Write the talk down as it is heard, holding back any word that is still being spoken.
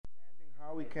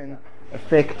How we can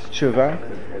affect tshuva.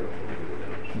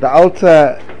 The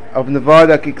Alter of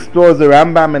Nevada explores the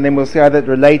Rambam, and then we'll see how that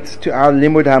relates to our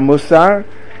Limud HaMusar.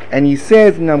 And he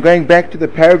says, and I'm going back to the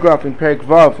paragraph in Perek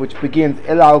Vav, which begins,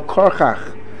 El al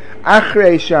korchach,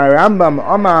 Achrei Rambam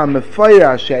Omar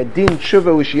Mefoira She'adin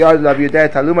Tshuva U'Shiyad Lav Yudei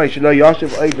Taluma Shelo Yoshev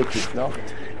Oid L'Kislo.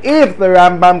 If the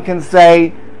Rambam can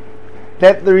say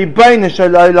that the Rebbeinu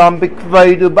Shel Olam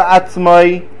B'Kvodu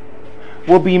Ba'atzmoi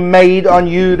will be made on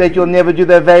you, that you'll never do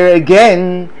the Avera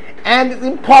again, and it's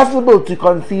impossible to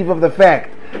conceive of the fact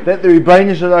that the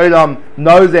Rebbeinu Shel Olam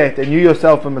knows that, and you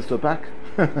yourself are Mesupak.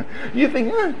 You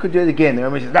think, I could do it again. The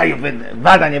Rambam says, no, you've been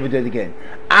Vada, never do it again.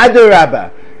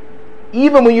 Adarabba,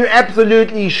 even when you're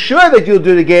absolutely sure that you'll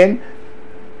do it again,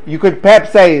 you could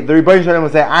perhaps say, the Rebbeinu Shel Olam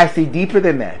will say, I see deeper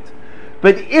than that.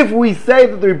 But if we say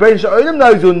that the Rebbeinu Shel Olam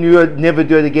knows you'll never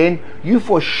do it again, you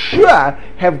for sure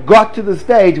have got to the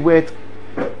stage where it's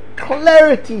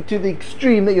clarity to the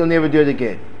extreme that you'll never do it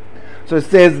again. So it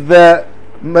says the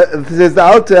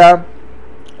Alter,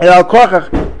 El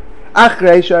Korchach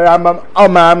Achrei Rambam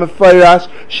Omar Mefoirash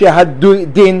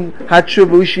Shehadin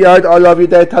Hatshuvu Shiyad Olav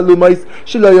Yudei Talumais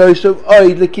Shelo Yoshev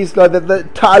Oid L'Kislo, that the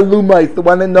Talumais, the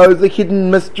one that knows the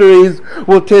hidden mysteries,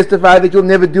 will testify that you'll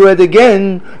never do it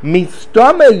again.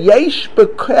 Mistama Yesh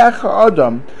B'Koach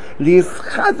Adam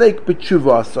Li'Schazek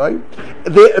B'Tshuvasoi.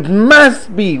 There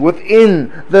must be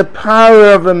within the power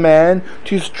of a man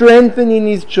to strengthen in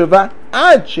his tshuva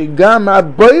Ad Shegam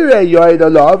HaBoirei Yoed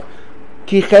Olav.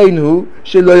 In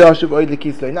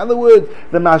other words,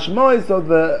 the mashmois of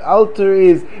the Alter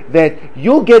is that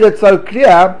you'll get it so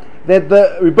clear that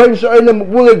the Rebbeinu Shel Olam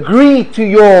will agree to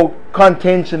your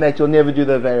contention that you'll never do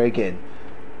the Avera again.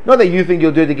 Not that you think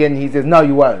you'll do it again and he says, no,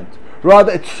 you won't.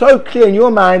 Rather, it's so clear in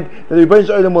your mind that the Rebbeinu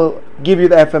Shel Olam will give you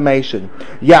the affirmation.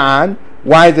 Ya'an,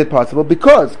 why is it possible?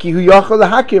 Because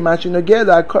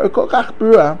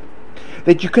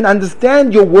that you can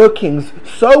understand your workings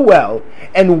so well,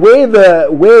 and where the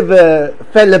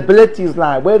fallibilities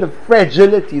lie, where the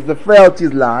fragilities, the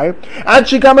frailties lie. And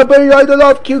the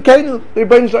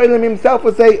Rebbeinu Shel Olam himself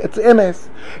will say, it's emes.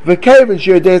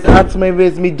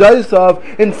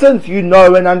 And since you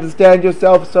know and understand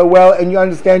yourself so well, and you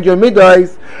understand your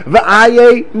midos,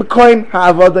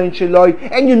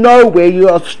 and you know where you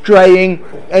are straying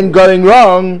and going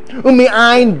wrong,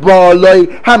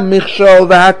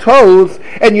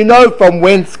 and you know from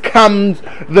whence comes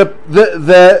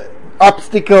the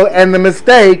obstacle and the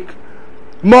mistake.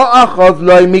 You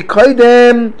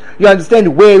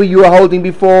understand where you were holding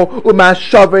before, and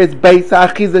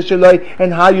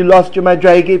how you lost your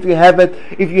madrega if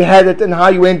you had it, and how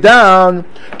you went down.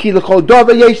 Because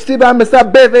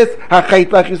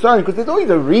there's always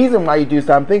a reason why you do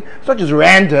something. It's not just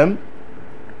random.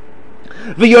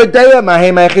 And you know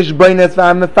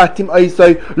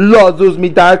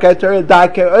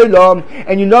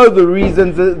the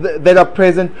reasons that are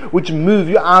present which move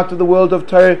you out of the world of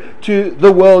Torah to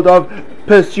the world of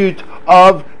pursuit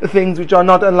of things which are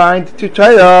not aligned to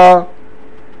Torah.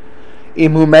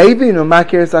 If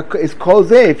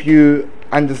you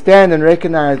understand and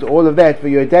recognize all of that,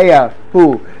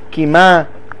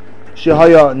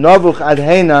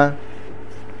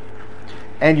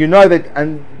 and you know that,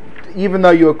 and even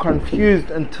though you were confused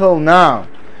until now,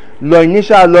 from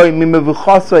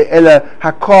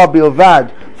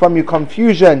your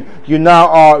confusion, you now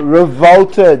are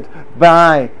revolted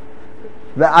by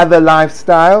the other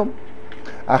lifestyle.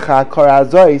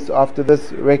 After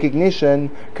this recognition,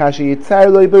 when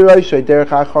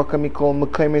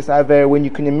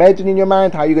you can imagine in your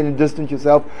mind how you're going to distance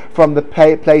yourself from the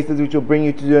places which will bring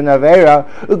you to do an Avera,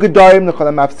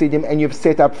 and you've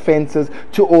set up fences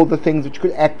to all the things which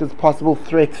could act as possible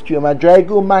threats to your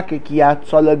madrega,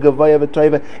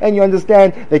 and you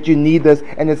understand that you need this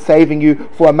and it's saving you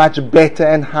for a much better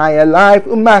and higher life,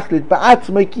 and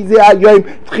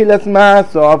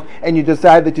you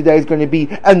decide that today is going to be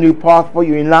a new path for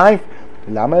you in life.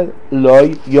 Why wouldn't the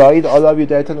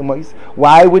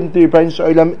Rebbeinu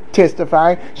Shel Olam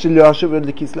testify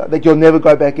that you'll never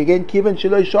go back again? Because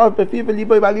you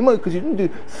didn't do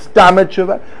stammer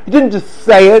tshuva, you didn't just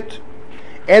say it.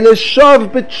 You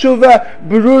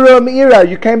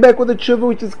came back with a tshuva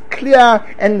which is clear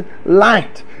and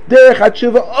light. The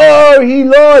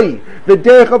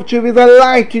derech of tshuva is a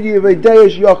light to you,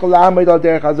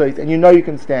 and you know you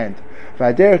can stand.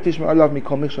 And that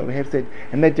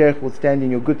derech will stand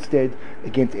in your good stead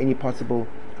against any possible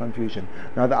confusion.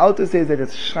 Now the Alter says that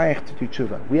it's shaykh to do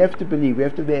tshuva. We have to believe, we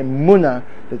have to be emunah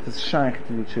that it's shaykh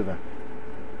to do tshuva.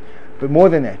 But more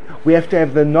than that, we have to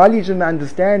have the knowledge and the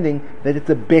understanding that it's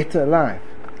a better life.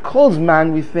 Kol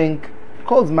zman we think,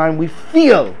 kol zman we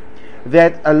feel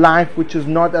that a life which is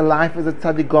not a life as a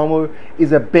tzaddik gomor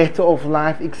is a better off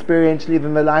life experientially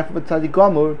than the life of a tzaddik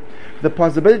gomor, the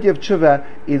possibility of tshuva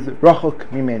is rachok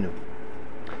mimenu.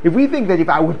 If we think that if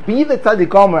I would be the tzaddik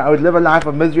gomor, I would live a life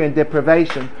of misery and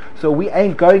deprivation, so we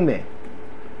ain't going there.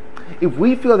 If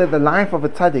we feel that the life of a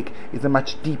tzaddik is a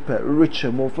much deeper,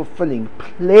 richer, more fulfilling,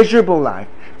 pleasurable life,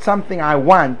 something I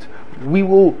want, we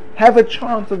will have a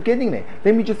chance of getting there.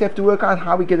 Then we just have to work out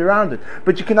how we get around it.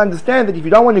 But you can understand that if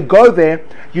you don't want to go there,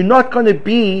 you're not going to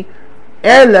be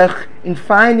ehrlich in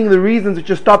finding the reasons which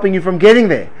are stopping you from getting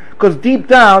there. Because deep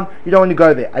down, you don't want to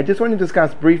go there. I just want to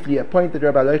discuss briefly a point that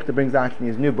Rabbi Leuchter brings out in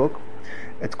his new book.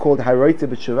 It's called Haroitze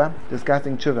B'Tshuva,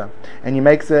 discussing Tshuva. And he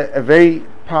makes a very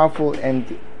powerful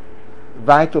and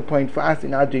vital point for us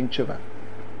in our doing Tshuva.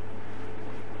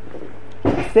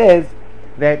 He says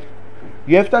that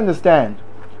you have to understand,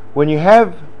 when you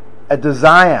have a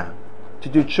desire to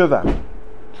do Tshuva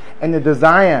and a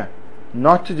desire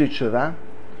not to do Tshuva,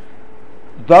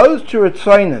 those two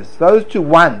retzonos, those two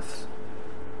wants,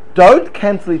 don't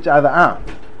cancel each other out.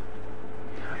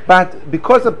 But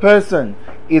because a person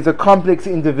is a complex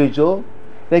individual,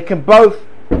 they can both,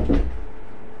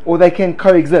 or they can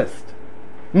coexist.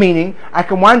 Meaning, I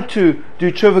can want to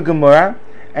do Tshuva Gemura,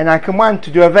 and I can want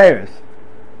to do Averis.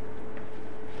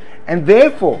 And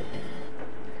therefore,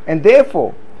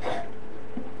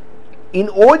 in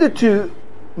order to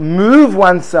move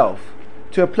oneself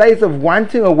to a place of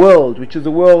wanting a world which is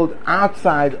a world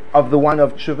outside of the one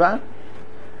of Tshuva,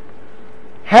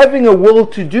 having a will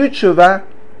to do Tshuva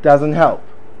doesn't help.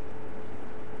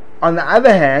 On the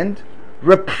other hand,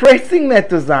 repressing that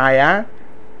desire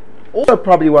also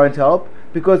probably won't help,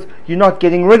 because you're not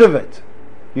getting rid of it.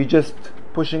 You're just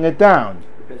pushing it down.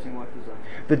 Repressing what desire?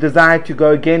 The desire to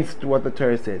go against what the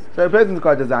Torah says. So a person's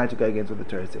got a desire to go against what the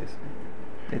Torah says.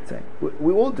 Let's say.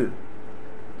 We all do.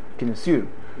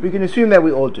 We can assume that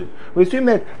we all do. We assume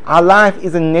that our life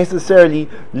isn't necessarily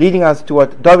leading us to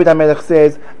what David HaMelech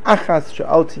says, Achas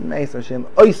she'alti meis Hashem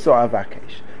oiso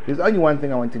avakesh. There's only one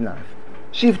thing I want in life.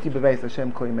 Shifti beveis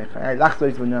Hashem koi mechayai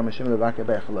lachzos v'noam Hashem levake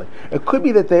be'echaloi. It could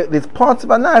be that there's parts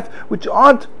of our life which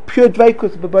aren't pure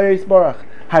dveikus b'bayis barach.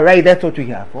 Hooray, that's what we're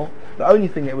here for. The only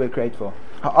thing that we're created for.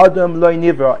 Ha'adam loy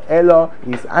nivra elo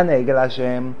lis'anei gal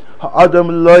Hashem.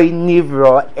 Ha'adam loy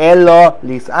nivra elo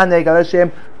lis'anei gal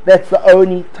Hashem. That's the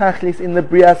only tachlis in the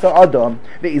Brias Adam.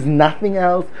 There is nothing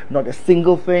else, not a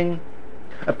single thing.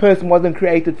 A person wasn't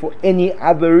created for any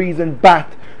other reason but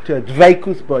to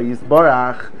dveikus bayis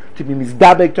barach, to be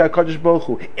mizdabek to HaKadosh Baruch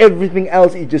Hu. Everything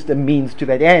else is just a means to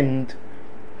that end.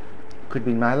 Could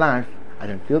be in my life, I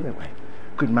don't feel that way.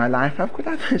 Could in my life, I've got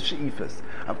other she'ifas.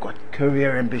 I've got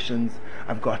career ambitions,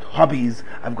 I've got hobbies,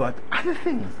 I've got other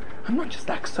things. I'm not just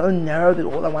like so narrow that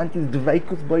all I want is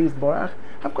dveikus bayis barach.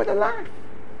 I've got a life.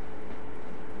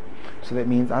 So that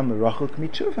means I'm a rachok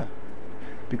mitzvah,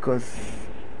 because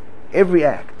every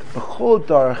act, in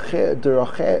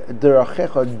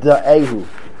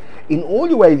all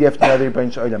your ways you have to know the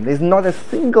Rebbeinu Shalom. There's not a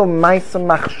single ma'aseh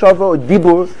machshava or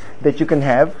dibur that you can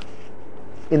have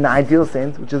in the ideal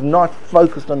sense which is not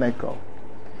focused on that goal.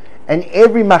 And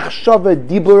every machshava,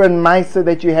 dibur and ma'aseh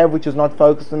that you have which is not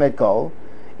focused on that goal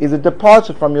is a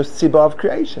departure from your sibah of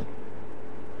creation.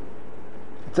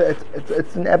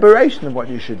 It's an aberration of what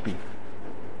you should be.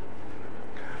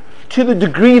 To the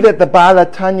degree that the Baal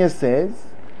HaTanya says,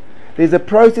 there's a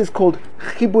process called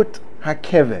chibut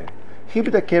hakever.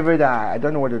 Chibut hakever, I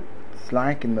don't know what it's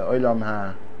like in the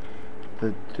olam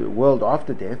the world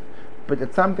after death, but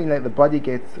it's something like the body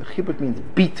gets, chibut means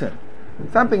beaten.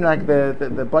 Something like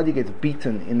the body gets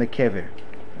beaten in the kever.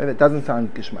 That doesn't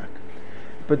sound gishmak.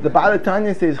 But the Baal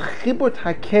HaTanya says chibut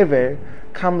hakever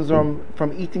comes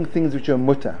from eating things which are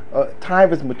mutar, or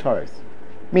taivas mutaris,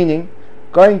 meaning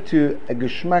going to a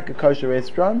geshmak, a kosher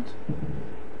restaurant,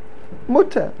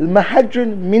 mutar,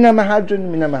 mahadran, mina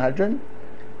mahadran,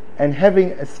 and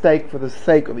having a steak for the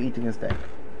sake of eating a steak.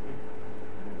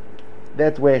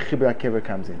 That's where chibur hakever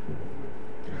comes in.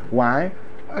 Why?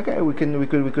 Okay, we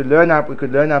could learn up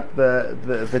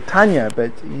the Tanya,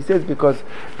 but he says because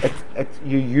it's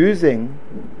you're using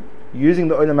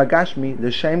the olam hagashmi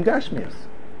l'shem gashmius.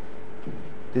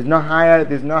 There's no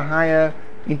higher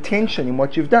intention in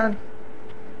what you've done.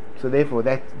 So therefore,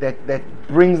 that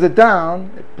brings it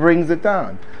down. It brings it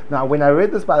down. Now, when I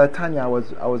read this by the Tanya, I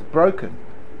was broken,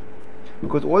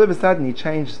 because all of a sudden he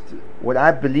changed what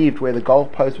I believed where the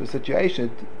goalposts were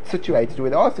situated where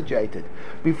they are situated.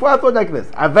 Before I thought like this: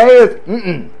 Aveiros,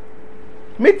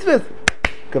 mitzvahs,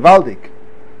 gavaldik.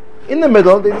 In the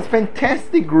middle, there's this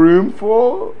fantastic room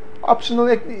for optional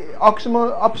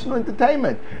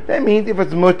entertainment. That means if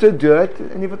it's mutter, do it,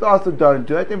 and if it's also don't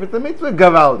do it. If it's a mitzvah,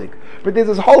 gavaldik. But there's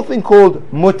this whole thing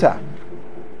called mutter.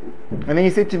 And then he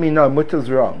said to me, no, mutter's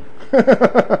wrong.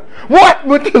 What?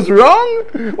 Mutter's wrong?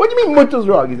 What do you mean mutter's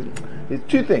wrong? He said, there's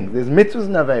two things. There's mitzvahs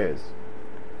and averos.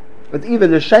 It's either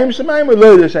l'shem shemayim or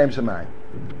lo l'shem shemayim.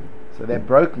 So that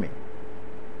broke me.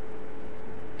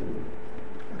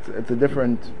 It's a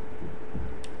different.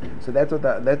 So that's what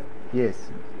that yes. Is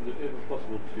it ever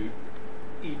possible to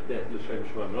eat that l'shem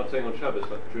shemayim? I'm not saying on Shabbos,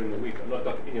 like during the week. I'm not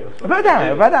talking,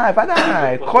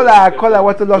 Vadai. Kola.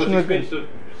 What's the lashon? Expensive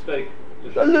steak.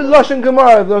 Lashon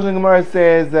Gemara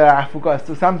says I forgot.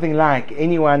 So something like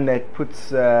anyone that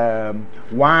puts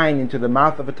wine into the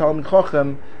mouth of a Talmid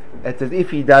Chochem, it's as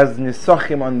if he does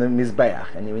nisochim on the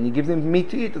mizbeach, and when he gives him meat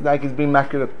to eat, it's like he's being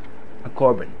makir a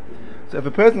korban. So if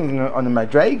a person's on a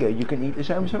madrega, you can eat the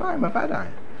Shem Shemayim Avadai.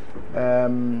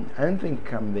 I don't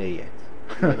think I'm there yet.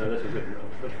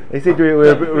 They said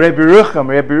Rebbe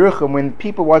Rucham, when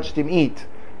people watched him eat,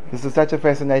 this is such a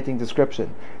fascinating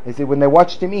description. They said when they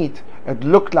watched him eat, it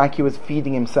looked like he was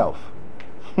feeding himself.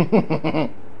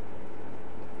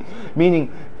 Meaning,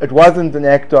 it wasn't an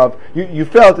act of, you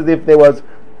felt as if there was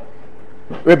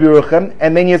Rebbe Rucham,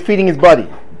 and then he was feeding his body.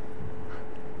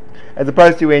 As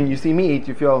opposed to when you see me eat,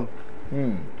 you feel,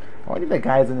 I wonder if that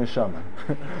guy is a neshama.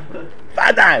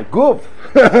 Fada, goof.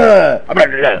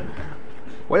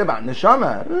 What about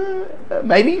neshama?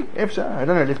 Maybe, if so. I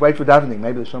don't know, let's wait for davening.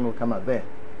 Maybe the neshama will come out there.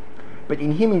 But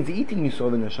in him, in the eating, you saw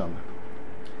the neshama.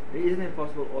 Isn't it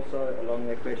possible also along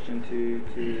that question to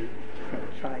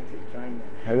trying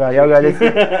hello,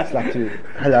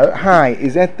 hi,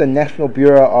 is that the National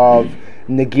Bureau of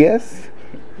Negias?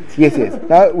 Yes.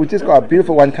 No, we just got a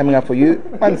beautiful one coming up for you.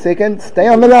 1 second, stay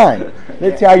on the line.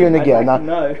 Let's hear you in Negia. I'd like to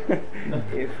know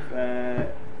if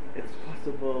it's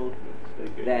possible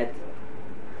that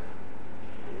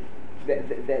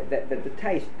the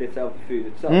taste that's of the food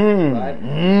itself, right?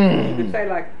 You could say,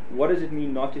 like, what does it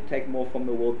mean not to take more from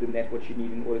the world than that what you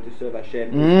need in order to serve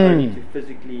Hashem? You need to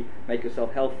physically make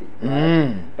yourself healthy,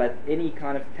 right? But any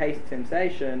kind of taste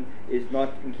sensation is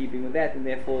not in keeping with that, and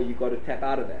therefore you've got to tap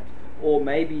out of that. Or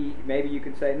maybe you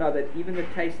can say, no, that even the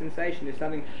taste sensation is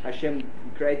something Hashem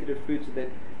created a food so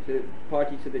that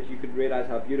you could realize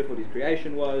how beautiful His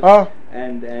creation was.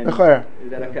 And is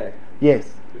that okay?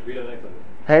 Yes. We don't like that.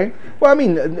 Hey? Well, I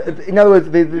mean, in other words,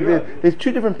 there's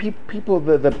two different people,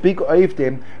 the big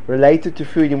oivdim related to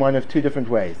food in one of two different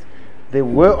ways. There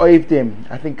were oivdim,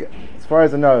 I think, as far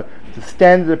as I know, the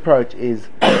standard approach is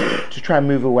to try and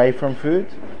move away from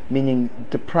food, meaning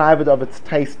deprive it of its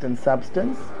taste and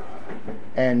substance,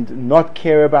 and not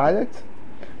care about it.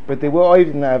 But there were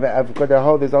oivdim, I've got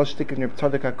there's all shtick in Reb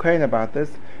Tzadok HaKohen about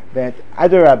this, that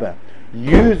Adarabba,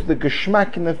 use the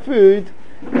geschmack in the food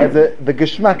as the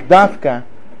geschmack dafka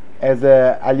as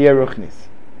a aliyah ruchnis.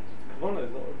 Kavana is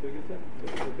not a big thing.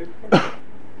 It's a big part.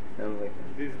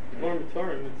 These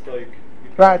Torah, it's like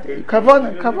right,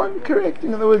 kavana, correct.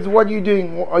 In other words, what are you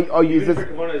doing? Are you this?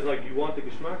 Kavana is like you want the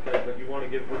geschmack, but you want to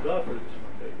give hudah for the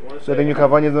geschmack. So then your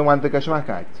kavana doesn't want the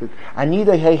geschmack. So I need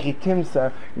a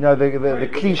heichitimsa. You know, the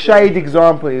cliched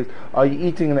example is: are you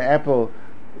eating the apple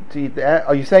to eat the?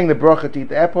 Are you saying the brocha to eat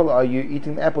the apple? Or are you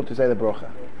eating the apple to say the brocha?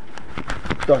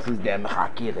 Das ist der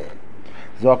Mechakire.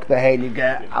 Sagt der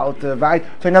Heilige Alte Weit.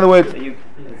 So in other words,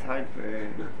 it's hard for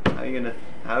how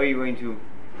are you going to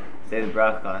say the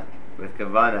bracha with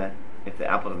kavana if the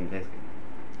apple doesn't taste good?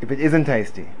 If it isn't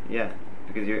tasty. Yeah,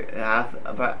 because you're half.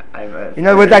 In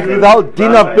other words, like the whole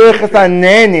din of birchas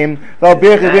anenim, the whole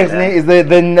birchas is the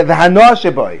hanoah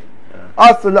sheboy.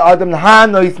 Also, Adam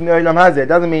hanois me'olam hazeh.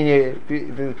 Doesn't mean you.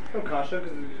 Kasha,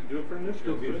 because you do it for an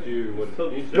still gives you what it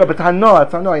needs. Yeah, but hanoah,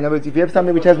 it's hanoah. In other words, if you have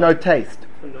something which has no taste,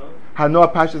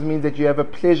 hanoah pashas means that you have a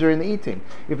pleasure in the eating.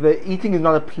 If the eating is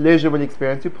not a pleasurable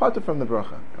experience, you part it from the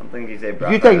bracha. I don't think you say bracha.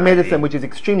 If you take medicine which is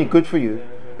extremely good for you,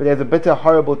 but has a bitter,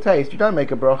 horrible taste, you don't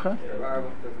make a bracha. I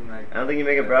don't think you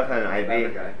make a bracha on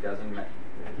IV. Doesn't make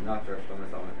not for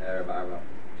Rabbi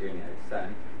Junior. His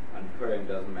son on Purim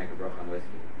doesn't make a bracha on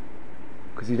whiskey.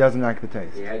 Because he doesn't like the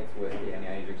taste. He hates whiskey and he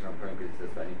only drinks on Purim because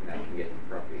it's the only thing that can get him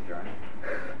properly drunk.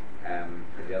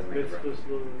 Because he doesn't make a bracha.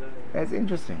 That's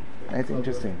interesting. It's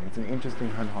an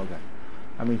interesting hanhoga.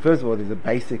 I mean, first of all, there's a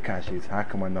basic kashi is how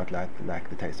can one not like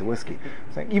the taste of whiskey?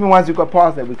 So even once we've got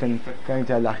past that, we can go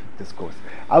into a lachic discourse.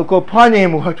 Al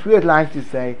kopanim, what we would like to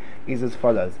say is as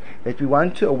follows: that we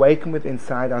want to awaken within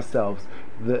inside ourselves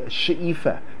the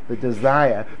she'ifa, the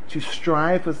desire to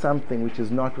strive for something which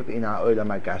is not within our olam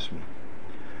hagashmi.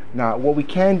 Now, what we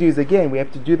can do is, again, we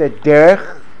have to do that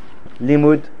derech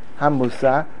limud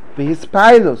hamusa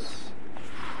v'hispilus.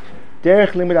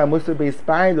 Derech limud ha-Musar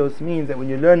be'ispailos means that when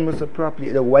you learn Musar properly,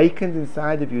 it awakens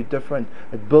inside of you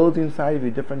it builds inside of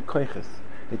you different koiches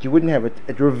that you wouldn't have.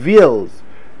 It reveals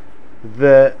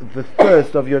the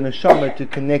thirst of your neshama to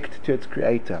connect to its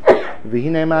creator.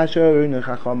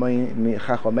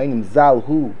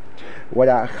 What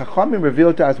our Chachamim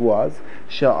revealed to us was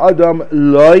Sha'adam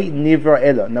loy nivra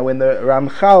ela. Now when the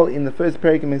Ramchal in the first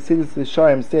paragraph in Mesillas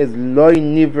Yesharim says loy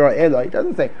nivra ela, he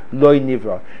doesn't say loy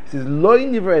nivra. He says loy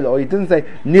nivra ela, or he doesn't say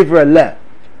nivra le.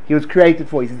 He was created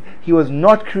for. He says he was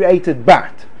not created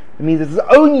but. It means it's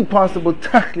only possible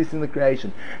tachlis in the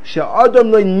creation.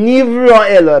 Sha'adam loy nivra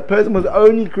ela. A person was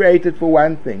only created for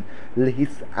one thing.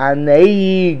 Lihis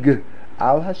aneig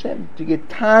al Hashem. To get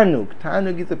tanug.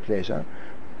 Tanug is a pleasure.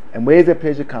 And where does that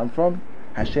pleasure come from?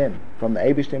 Hashem, from the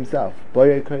Eibush himself.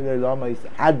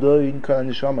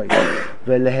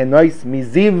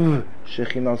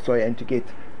 And to get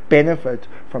benefit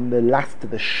from the luster,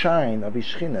 the shine of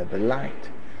Ishchina, the light.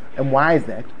 And why is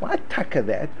that? Why taka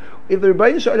that? If the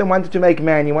Rebbeinu Shalom wanted to make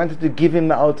man, he wanted to give him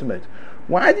the ultimate.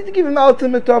 Why did he give him the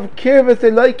ultimate of Kirvas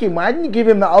Elokim? Why didn't he give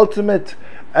him the ultimate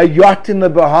a yacht in the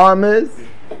Bahamas?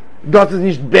 Das ist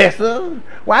nicht besser?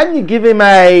 Why didn't you give him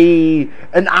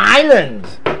an island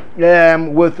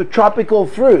with tropical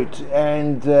fruit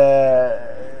and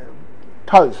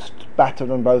toast buttered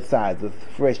on both sides with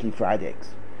freshly fried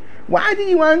eggs? Why did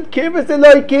you want Kirvas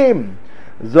Elokim?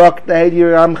 Zokt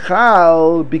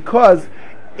Ramchal, because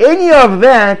any of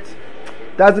that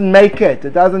doesn't make it.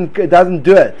 It doesn't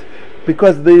do it.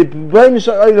 Because the Rebbeinu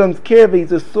Shalom's Kirva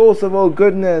is the source of all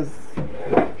goodness.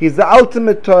 He's the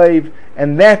ultimate toiv,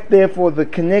 and that therefore the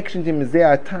connection to him is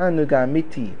there tanug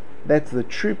amiti. That's the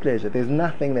true pleasure. There's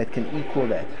nothing that can equal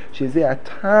that. Shezeh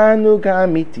tanug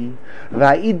amiti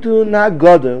va'idun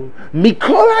hagodol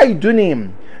mikol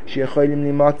haidunim shecholim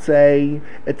limotzei.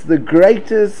 It's the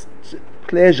greatest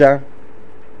pleasure,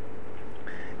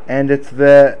 and it's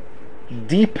the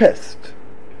deepest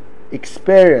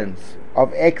experience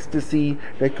of ecstasy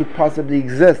that could possibly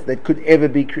exist, that could ever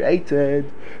be created.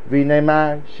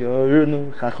 V'neimar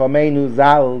she'orunu chachomenu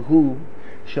zal hu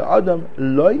she'adam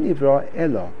loy nivra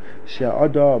elo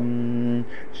she'adam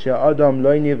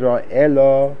loy nivra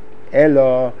elo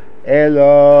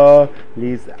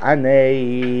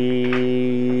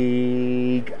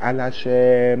liz'aneig al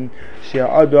Hashem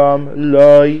she'adam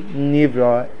loy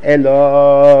nivra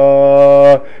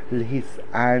elo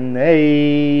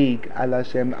liz'aneig al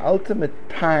Hashem. Ultimate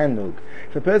tanug.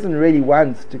 If a person really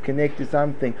wants to connect to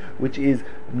something which is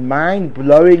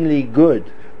mind-blowingly good,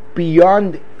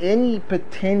 beyond any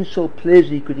potential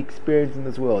pleasure he could experience in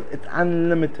this world, it's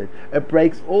unlimited. It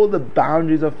breaks all the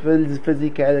boundaries of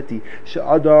physicality.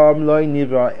 She'adam loy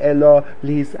nivra elo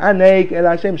liz'aneig el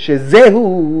Hashem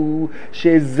shezehu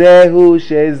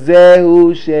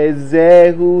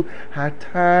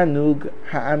hatanug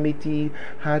ha'amiti.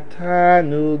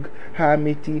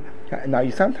 Now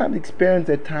you sometimes experience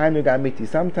a tanug amiti.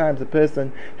 Sometimes a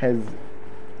person has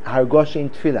hargosha in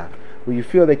tefillah, where you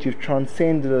feel that you've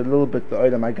transcended a little bit the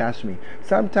Olam HaGashmi.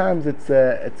 Sometimes it's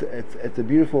a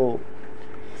beautiful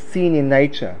scene in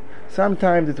nature.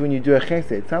 Sometimes it's when you do a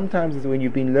chesed. Sometimes it's when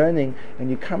you've been learning and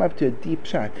you come up to a deep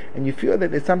shot and you feel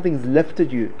that there's something's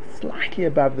lifted you slightly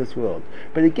above this world.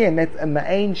 But again, that's a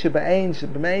ma'ain sheba'ain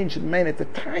sheba'ain sheba'ain. It's a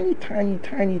tiny,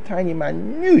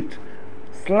 minute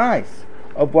slice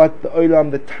of what the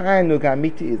Olam, the Tanug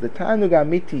Amiti is. The Tanug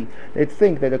Amiti, let's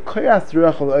think that a Koyas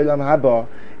Ruach of Olam Haba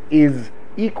is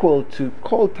equal to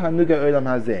Kol Tanuga Olam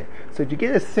Hazeh. So to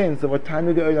get a sense of what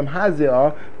Tanuga Olam Hazeh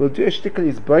are, we'll do a shtickle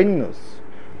Isbonenus.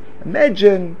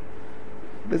 Imagine,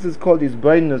 this is called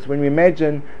Isbonenus, when we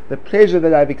imagine the pleasure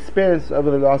that I've experienced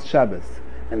over the last Shabbos,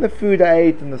 and the food I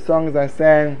ate, and the songs I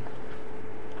sang.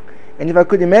 And if I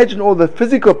could imagine all the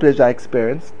physical pleasure I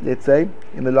experienced, let's say,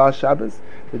 in the last Shabbos,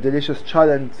 the delicious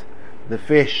cholent, the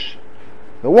fish,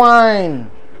 the wine,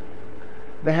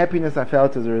 the happiness I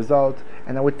felt as a result,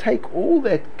 and I would take all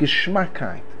that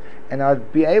geschmackheit and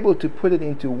I'd be able to put it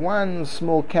into one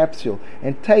small capsule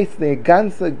and taste the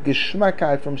ganze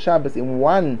geschmackheit from Shabbos in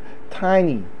one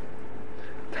tiny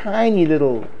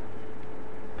little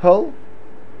pill.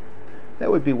 That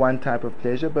would be one type of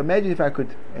pleasure. But imagine if I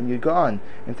could, and you go on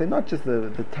and say not just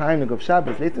the timing of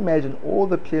Shabbos, let's imagine all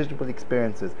the pleasurable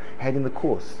experiences I had in the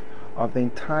course of the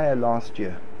entire last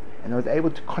year, and I was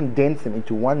able to condense them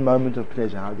into one moment of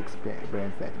pleasure. I would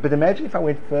experience that. But imagine if I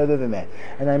went further than that,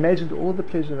 and I imagined all the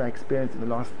pleasure that I experienced in the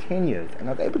last 10 years, and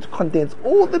I was able to condense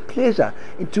all the pleasure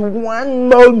into one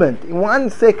moment, in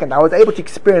 1 second. I was able to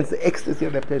experience the ecstasy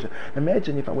of that pleasure.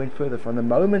 Imagine if I went further from the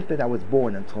moment that I was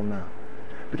born until now.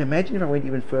 But imagine if I went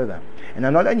even further, and I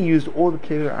not only used all the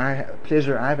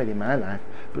pleasure I've had in my life,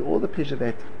 but all the pleasure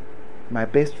that my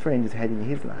best friend has had in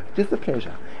his life, just the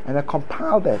pleasure, and I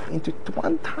compiled that into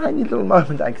one tiny little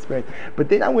moment I experienced. But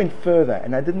then I went further,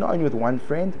 and I did not only with one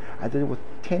friend, I did it with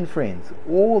 10 friends,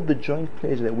 all the joint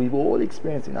pleasure that we've all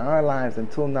experienced in our lives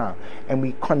until now, and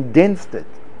we condensed it,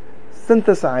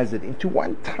 synthesized it into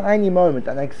one tiny moment,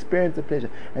 and I experienced the pleasure.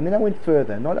 And then I went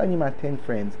further, not only my 10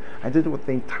 friends, I did it with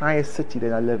the entire city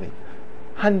that I live in.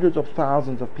 Hundreds of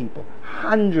thousands of people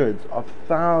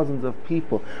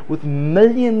with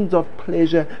millions of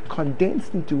pleasure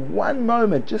condensed into one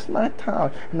moment, just my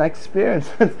town, and I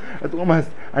experienced it. It's almost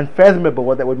unfathomable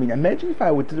what that would mean. Imagine if I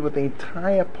would do it with the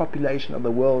entire population of the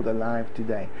world alive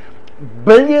today.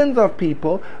 Billions of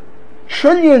people,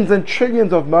 trillions and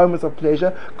trillions of moments of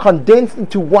pleasure condensed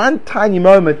into one tiny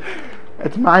moment.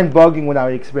 It's mind-boggling what I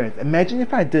would experience. Imagine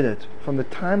if I did it from the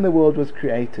time the world was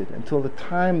created until the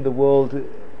time the world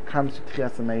comes to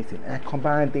Tchias HaMeisim, and I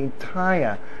combined the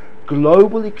entire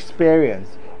global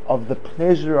experience of the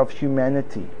pleasure of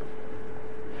humanity,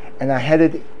 and I had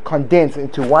it condensed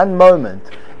into one moment,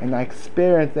 and I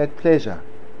experienced that pleasure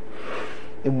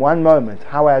in one moment,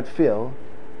 how I'd feel.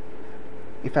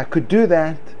 If I could do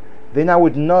that, then I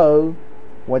would know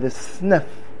what a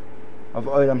sniff of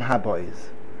Olam Haba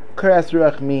is. Kuras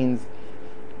Ruach means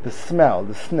the smell,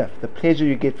 the sniff, the pleasure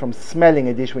you get from smelling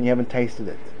a dish when you haven't tasted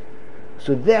it.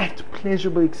 So that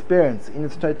pleasurable experience in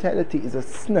its totality is a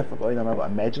sniff of Olam Haba.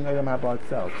 Imagine Olam Haba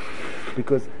itself.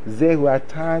 Because Zehu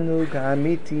Hatanug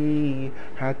Hamiti,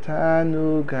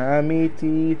 Hatanug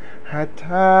Hamiti,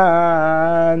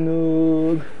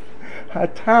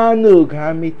 Hatanug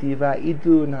Hamiti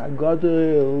Va'idun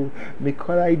Hagadol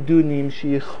Mikol Haidunim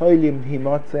Shecholim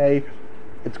Himotzei.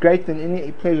 It's greater than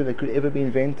any pleasure that could ever be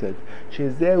invented.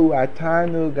 And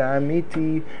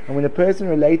when a person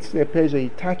relates to their pleasure, he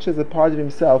touches a part of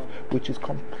himself which is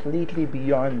completely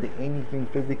beyond anything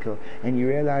physical, and you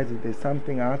realize that there's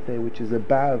something out there which is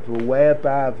above, way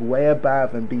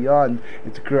above and beyond.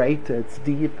 It's greater, it's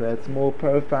deeper, it's more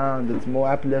profound, it's more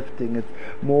uplifting, it's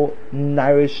more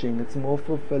nourishing, it's more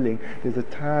fulfilling. There's a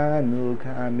Tanug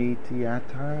Hamiti, a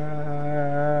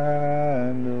Tanug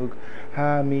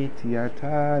Hamiti, a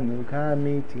Tanug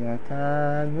Hamiti, a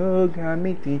Tanug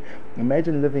Hamiti.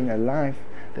 Imagine living a life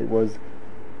that was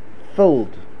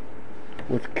filled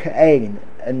with Ka'ain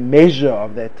and measure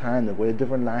of that Tanug. What a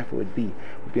different life it would be. It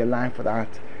would be a life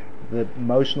without the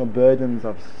emotional burdens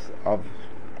of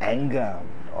anger,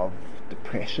 of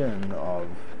depression, of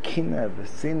kinna, the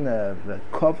sinner, the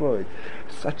kavod.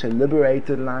 Such a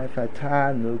liberated life.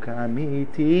 Tanug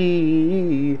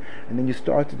Hamiti. And then you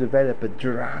start to develop a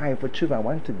drive for tshuva. I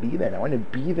want to be there. I want to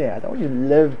be there. I don't want to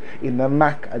live in the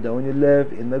muck. I don't want to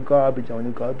live in the garbage. I want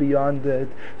to go beyond it,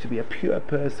 to be a pure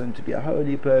person, to be a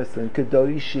holy person.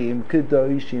 Kedoshim,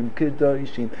 kedoshim,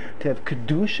 kedoshim. To have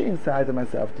kedusha inside of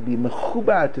myself, to be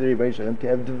mechubar to the Rebbe Shalom, to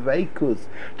have dveikus,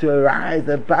 to arise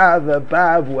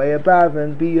above, way above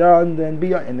and beyond.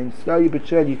 And then slowly but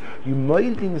surely you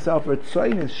mold in yourself for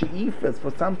tzoynes, she'ifas,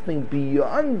 for something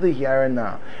beyond the here and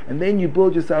now. And then you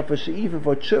build yourself a she'ifa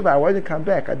for tshuva. I want to come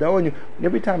back. I don't want you.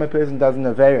 Every time a person does an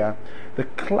avera, the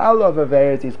klal of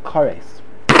averas is kores.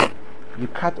 You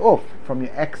cut off from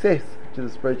your access to the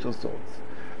spiritual source.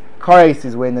 Kores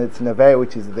is when it's an avera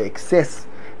which is the excess,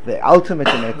 the ultimate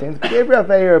in that sense. But every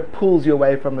avera pulls you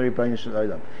away from the Rebbeinu Shel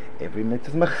Olam. Every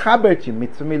mitzvah is mechaber you,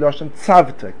 mitzvah miloshen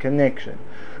tzavta, connection.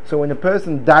 So when a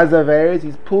person does averes,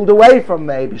 he's pulled away from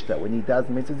the Eibishter. When he does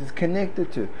mitzvahs, he's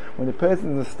connected to. When a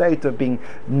person is in a state of being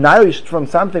nourished from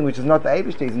something which is not the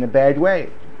Eibishter, he's in a bad way.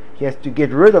 He has to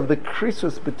get rid of the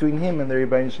krisus between him and the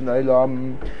Rebbeinu Shel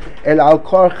Olam. El al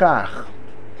korchach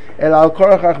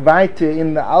weiter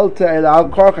in the altar. El al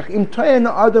korchach im toyen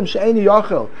adam she'enu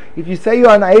yochel. If you say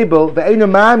you're unable, ve'enu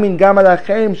ma'amin gam al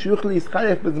achem sheyuchel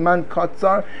yischalef b'zman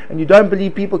katzar, and you don't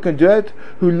believe people can do it,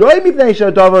 hu loy mipnei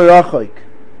she'adavar rachoik.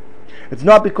 It's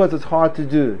not because it's hard to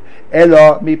do.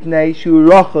 Ela mipnei shu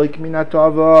rachoik min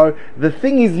ha'davar. The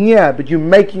thing is near, but you're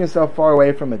making yourself far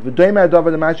away from it. V'doim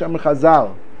ha'davar l'mash amr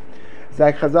Chazal.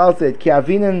 Like Chazal said, ki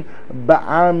avinen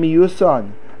ba'ar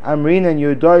miyuson amrinan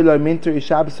yudoi lo minter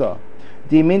ishabsa.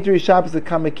 Di minter ishabsa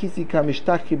kamakisi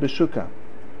kamishtaki b'shuka.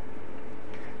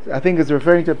 I think it's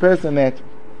referring to a person that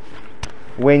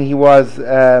when he was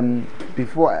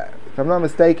before, if I'm not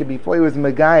mistaken, before he was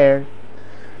Megayer,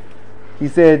 he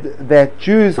said that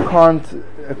Jews it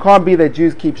can't be that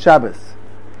Jews keep Shabbos,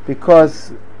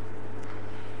 because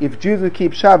if Jews would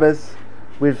keep Shabbos,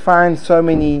 we'd find so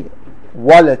many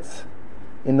wallets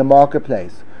in the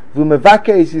marketplace. And this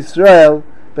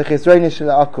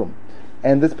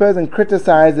person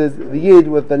criticizes the Yid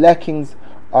with the lackings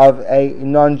of a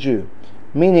non-Jew,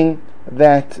 meaning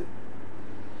that,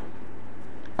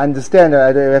 understand,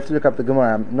 I have to look up the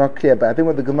Gemara, I'm not clear, but I think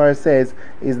what the Gemara says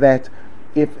is that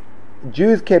if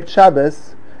Jews kept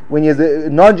Shabbos, when you're a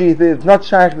non-Jew, it's not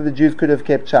shaykh that the Jews could have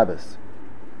kept Shabbos.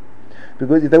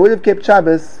 Because if they would have kept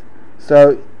Shabbos,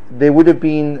 so there would have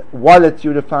been wallets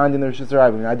you would have found in the Rosh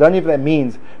Hashanah. I don't know if that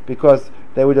means because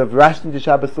they would have rushed into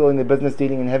Shabbos still in their business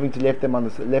dealing and having to left them on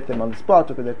the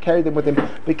spot, or could have carried them with them.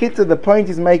 But Kitzur, the point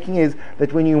he's making is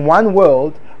that when you're in one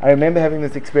world, I remember having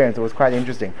this experience, it was quite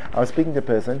interesting. I was speaking to a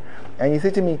person and he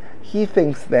said to me, he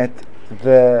thinks that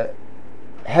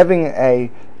having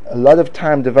a lot of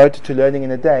time devoted to learning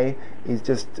in a day is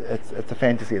just, it's a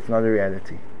fantasy, it's not a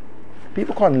reality.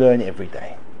 People can't learn every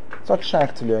day. It's not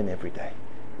shaykh to learn every day.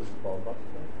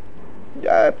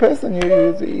 A person who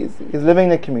is living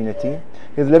in a community,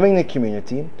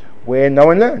 where no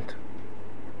one learned.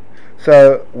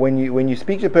 So when you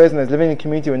speak to a person that's living in a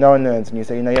community where no one learns, and you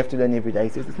say, you have to learn every day, he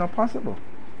says it's not possible.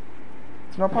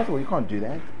 It's not possible. You can't do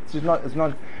that. It's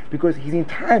not because his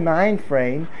entire mind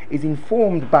frame is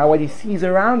informed by what he sees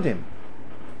around him.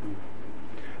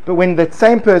 But when that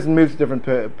same person moves to a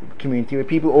different community where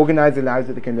people organize their lives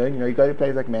that they can learn, you go to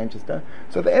places like Manchester,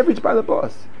 so the average Bala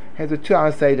boss has a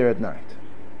 2-hour Seder at night.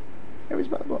 Average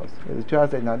Bala boss has a 2-hour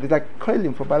Seder at night. There's like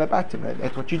kolim for Bala Batim.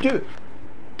 That's what you do.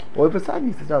 All of a sudden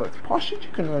he says, no, it's poshut, you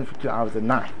can learn for 2 hours a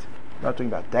night. I'm not talking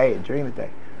about day and during the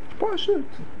day. It's poshut.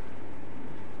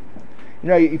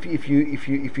 If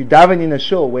you daven in a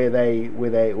shul where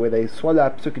they swallow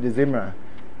up Sukkot de Zimra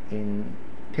in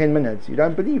 10 minutes, you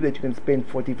don't believe that you can spend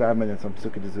 45 minutes on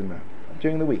Sukkot de Zimra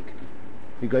during the week.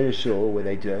 You go to a shul where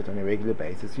they do it on a regular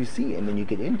basis, you see, and then you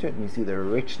get into it and you see the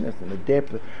richness and the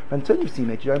depth. Until you've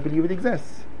seen it, you don't believe it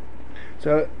exists.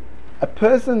 So a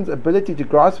person's ability to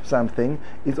grasp something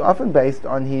is often based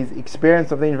on his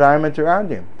experience of the environment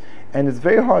around him. And it's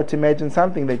very hard to imagine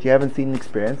something that you haven't seen and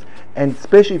experienced, and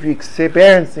especially if you're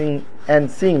experiencing and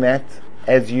seeing that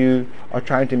as you are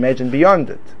trying to imagine beyond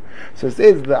it. So it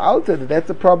says the Alter that's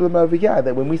a problem over here,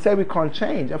 that when we say we can't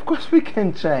change, of course we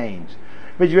can change.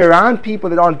 But if you're around people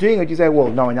that aren't doing it, you say, well,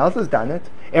 no one else has done it.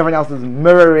 Everyone else is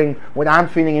mirroring what I'm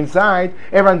feeling inside.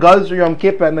 Everyone goes through Yom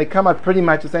Kippur and they come out pretty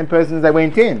much the same person as they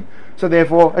went in. So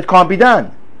therefore, it can't be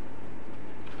done.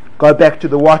 Go back to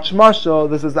the watch mashal.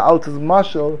 This is the Alter's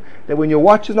mashal, that when your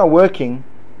watch is not working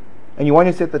and you want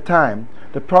to set the time,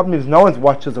 the problem is no one's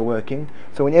watches are working.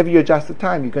 So whenever you adjust the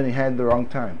time, you're going to have the wrong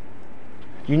time.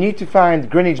 You need to find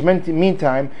Greenwich Mean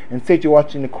Time and set your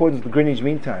watch in accordance with Greenwich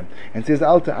Mean Time. And says the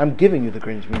Alter, I'm giving you the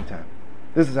Greenwich Mean Time.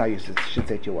 This is how you should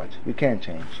set your watch. You can't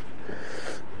change.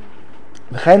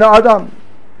 The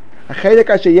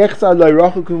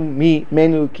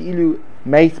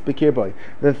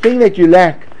thing that you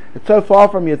lack, it's so far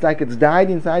from you, it's like it's died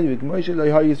inside you. Even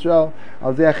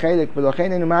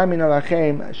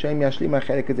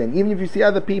if you see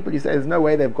other people, you say there's no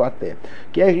way they've got there.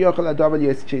 How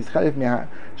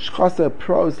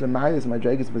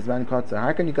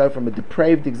can you go from a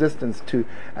depraved existence to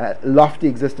a lofty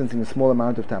existence in a small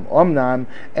amount of time?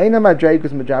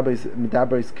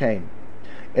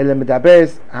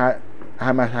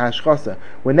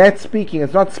 When that's speaking,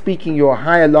 it's not speaking your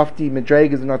higher lofty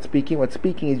madregas is not speaking. What's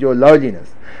speaking is your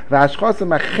lowliness.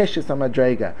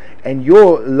 And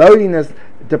your lowliness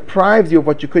deprives you of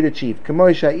what you could achieve.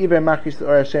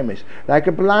 Like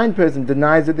a blind person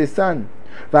denies that there's sun.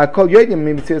 Everyone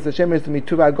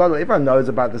knows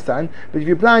about the sun, but if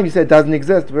you're blind, you say it doesn't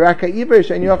exist. Dafka,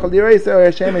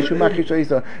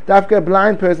 a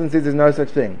blind person says there's no such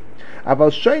thing. But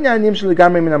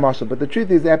the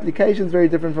truth is the application is very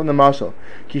different from the mashal.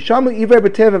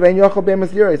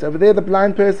 Over there the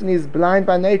blind person is blind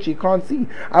by nature, he can't see.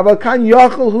 But over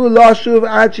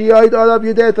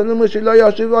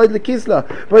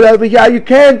here you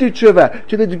can do tshuva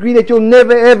to the degree that you'll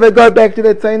never ever go back to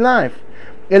that same life.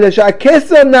 But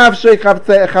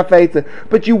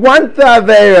you want the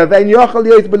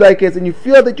Avera, and you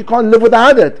feel that you can't live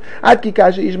without it. When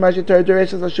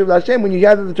you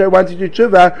hear that the Torah wants you to do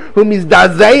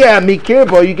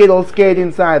tshuva, you get all scared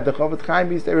inside. The Chofetz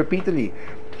Chaim used to say repeatedly,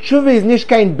 tshuva is nicht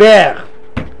kein bear.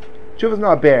 Tshuva is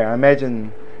not a bear. I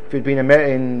imagine if you'd been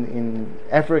in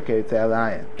Africa, it's a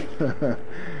lion.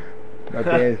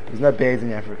 There's no bears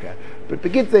in Africa. But the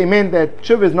Kitzur meant that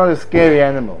tshuva is not a scary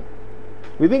animal.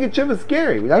 We think tshuva is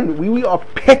scary. We are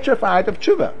petrified of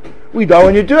tshuva. We don't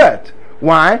want to do it.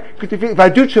 Why? Because if I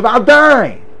do tshuva, I'll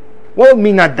die. What does it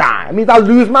mean I die? It means I'll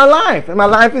lose my life. And my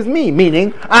life is me.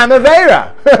 Meaning, I'm a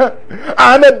Vera.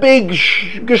 I'm a big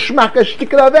geschmacka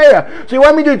shtickle Vera. So you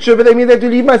want me to do tshuva, that means I have to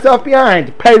leave myself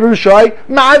behind. Perushoy,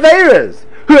 my Veras.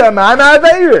 Who am I? My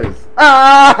Veras.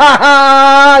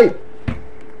 Ay!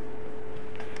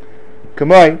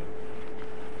 Come on.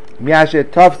 Miashe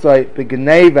tafsoi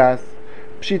begnevas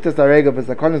pshitas arega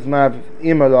v'sakonis mav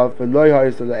imalov v'loy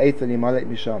ha'is l'eitz l'yimalet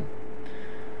misham.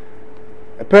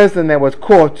 A person that was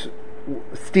caught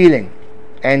stealing,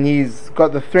 and he's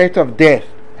got the threat of death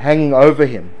hanging over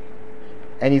him,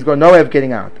 and he's got no way of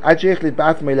getting out. Until he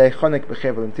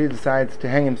decides to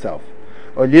hang himself,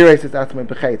 or he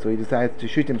decides to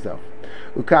shoot himself.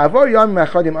 I have an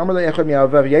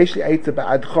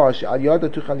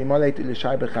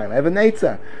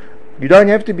eitzah. You don't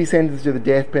have to be sentenced to the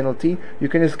death penalty. You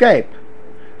can escape.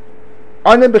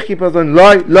 The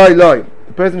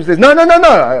person says, no.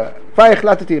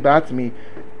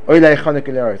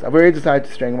 I've already decided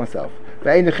to strangle myself.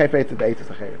 Don't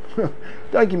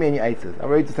give me any eitzahs. I've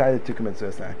already decided to commit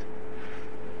suicide.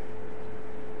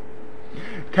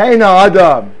 Kaina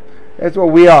Adam. That's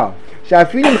what we are.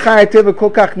 Even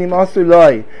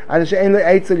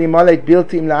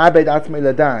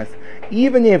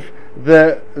if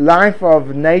the life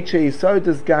of nature is so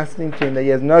disgusting to him that he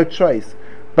has no choice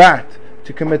but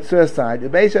to commit suicide, the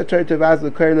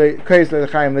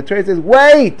Torah says,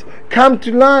 wait, come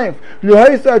to life.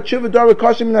 If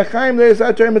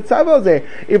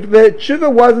the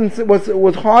tshuva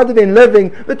was harder than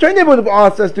living, the Torah never would have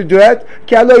asked us to do it.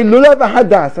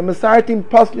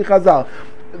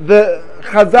 The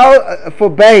Chazal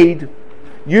forbade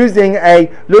using a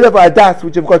lulav adas,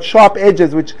 which have got sharp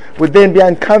edges, which would then be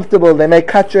uncomfortable. They may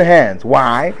cut your hands.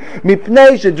 Why?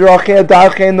 Because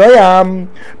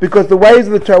the ways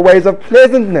of the Torah are ways of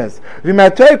pleasantness. If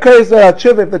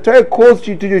the Torah calls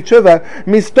you to do tshuva,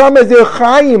 it's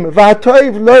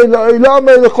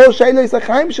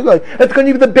going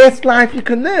to be the best life you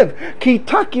can live.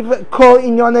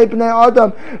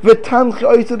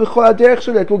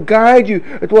 It will guide you.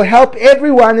 It will help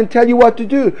everyone and tell you what to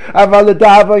do.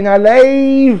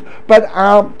 But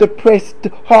our depressed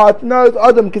heart knows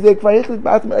Adam, but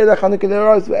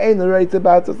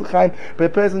a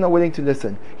person not willing to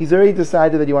listen. He's already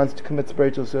decided that he wants to commit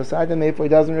spiritual suicide, and therefore he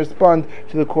doesn't respond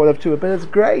to the call of tshuva. But it's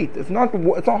great. It's not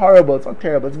horrible. It's not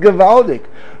terrible. It's gewaldic.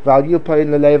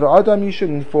 Adam, you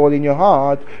shouldn't fall in your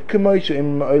heart.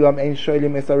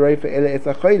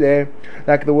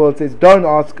 Like the world says, don't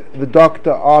ask the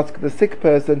doctor, ask the sick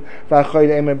person.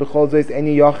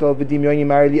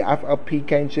 אף על פי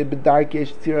כן שבדרכי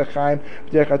יש ציר החיים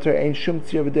בדרך התורה אין שום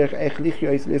ציר ודרך איך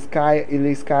לחיות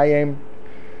להסקיים.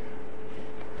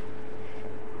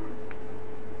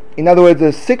 In other words,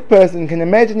 a sick person can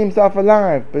imagine himself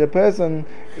alive, but a person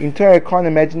in Torah can't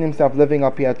imagine himself living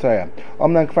up here Torah.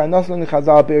 Chazal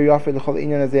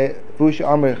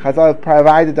have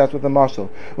provided us with a mashal.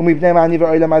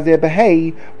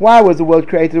 Why was the world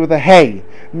created with a hay?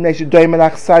 It's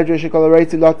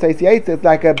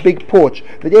like a big porch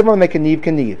that everyone that can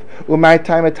leave.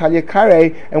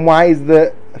 And why is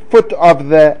the foot of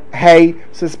the hay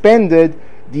suspended?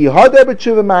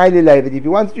 That if you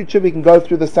want to do tshuva, you can go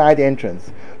through the side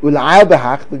entrance.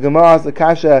 The Gemara asks the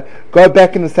kasha, go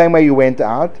back in the same way you went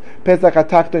out. The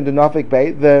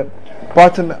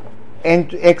bottom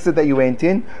exit that you went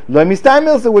in. Lo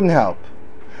mistamilsa wouldn't help.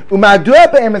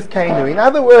 In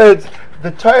other words,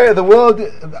 the Torah, the world,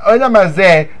 the Olam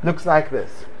Hazeh looks like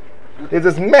this. There's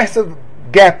this massive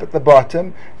gap at the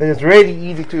bottom that is really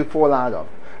easy to fall out of.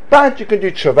 But you can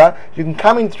do tshuva, you can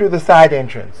come in through the side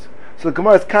entrance. So the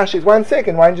Gemara's kasha is 1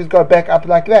 second. Why don't you just go back up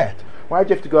like that? Why do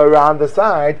you have to go around the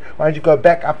side? Why don't you go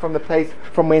back up from the place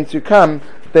from whence you come?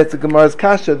 That's the Gemara's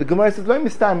kasha. The Gemara says, "Lo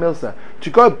mistam milsa." To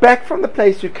go back from the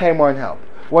place you came won't help.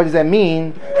 What does that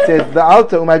mean? Says the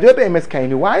Alta, "Umadu be'emes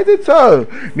kainu." Why is it so?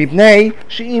 Mipnei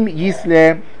she'im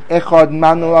yisle echad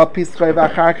manu al pischoi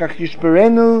v'achar kach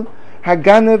yishberenu.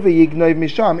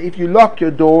 If you lock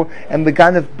your door and the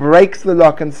ganav breaks the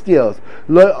lock and steals,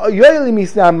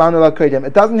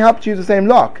 it doesn't help to use the same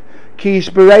lock.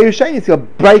 He'll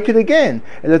break it again.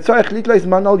 You have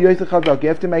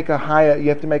to make a higher, you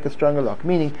have to make a stronger lock.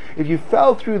 Meaning, if you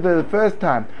fell through the first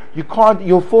time,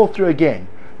 you'll fall through again.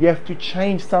 You have to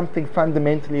change something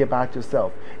fundamentally about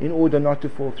yourself in order not to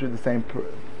fall through the same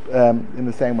in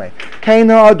the same way. Person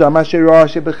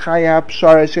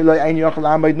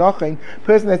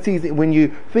that sees it, when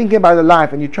you think about a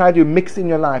life and you try to mix in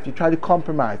your life, you try to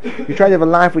compromise, you try to have a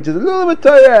life which is a little bit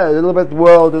Torah, a little bit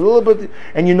world, a little bit,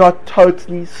 and you're not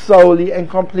totally, solely and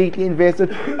completely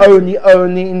invested only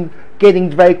in getting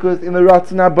dveikus in the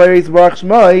Ratzon HaBoris Baruch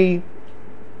Shmoi.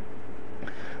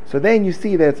 So then you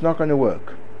see that it's not going to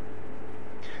work.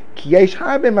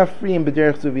 That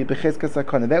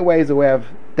way is a way of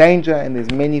danger, and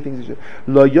there's many things. It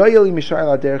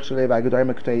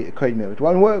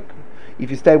won't work if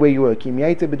you stay where you were. If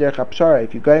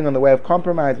you're going on the way of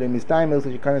compromise,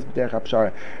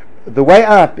 the way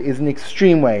up is an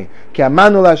extreme way. Because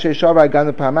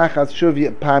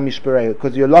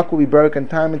your lock will be broken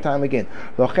time and time again.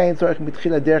 You have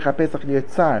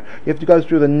to go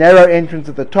through the narrow entrance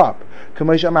at the top.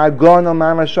 About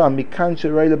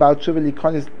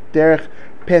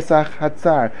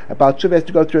Tshuva has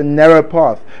to go through a narrow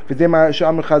path.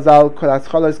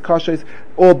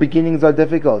 All beginnings are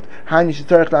difficult. You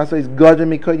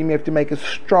have to make a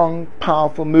strong,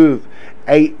 powerful move.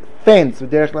 A fence, you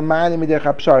have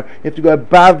to go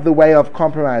above the way of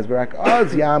compromise.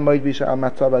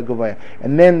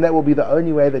 And then that will be the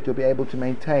only way that you'll be able to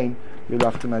maintain your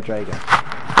lofty madrega.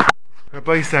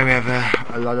 Rabbi, we have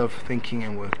a lot of thinking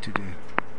and work to do.